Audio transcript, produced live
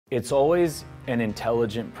It's always an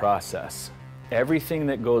intelligent process. Everything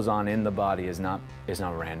that goes on in the body is not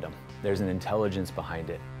random. There's an intelligence behind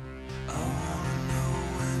it. I wanna know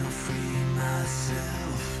when I free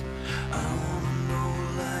myself. I wanna know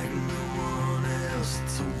like no one else.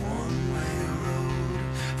 It's a one-way road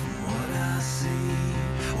from what I see.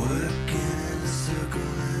 Working in a circle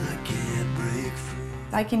and I can't break free.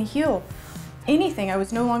 I can heal anything. I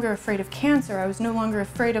was no longer afraid of cancer. I was no longer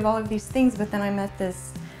afraid of all of these things, but then I met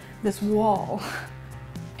this wall.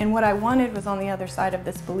 And what I wanted was on the other side of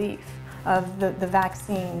this belief of the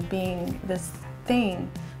vaccine being this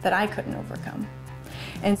thing that I couldn't overcome.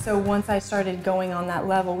 And so once I started going on that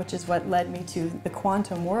level, which is what led me to the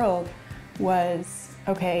quantum world, was,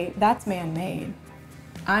 okay, that's man-made.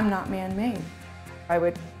 I'm not man-made. I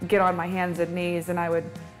would get on my hands and knees and I would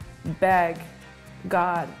beg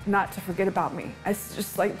God not to forget about me. I was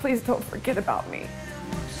just like, please don't forget about me.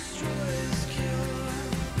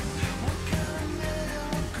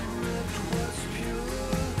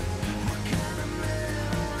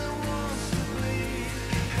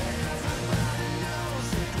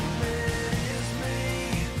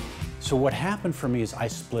 So what happened for me is I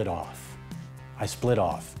split off.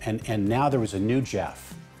 And now there was a new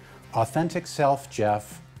Jeff. Authentic self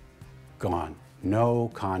Jeff, gone.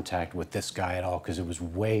 No contact with this guy at all because it was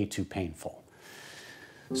way too painful.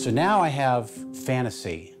 So now I have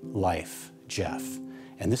fantasy life Jeff.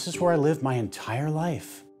 And this is where I lived my entire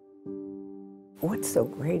life. What's so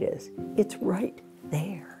great is it's right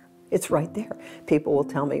there. It's right there. People will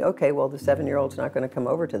tell me, okay, well, the 7-year-old's not going to come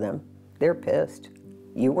over to them. They're pissed.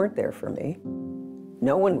 You weren't there for me.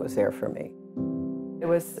 No one was there for me. It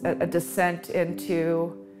was a descent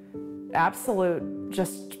into absolute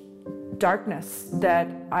just darkness that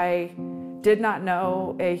I did not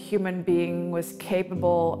know a human being was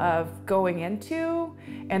capable of going into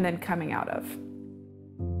and then coming out of.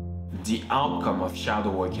 The outcome of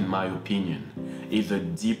shadow work, in my opinion, is a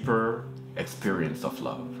deeper experience of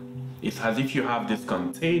love. It's as if you have this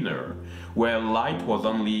container where light was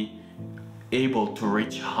only able to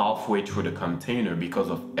reach halfway through the container because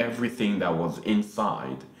of everything that was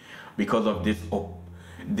inside, because of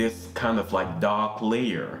this kind of like dark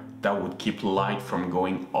layer that would keep light from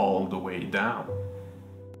going all the way down.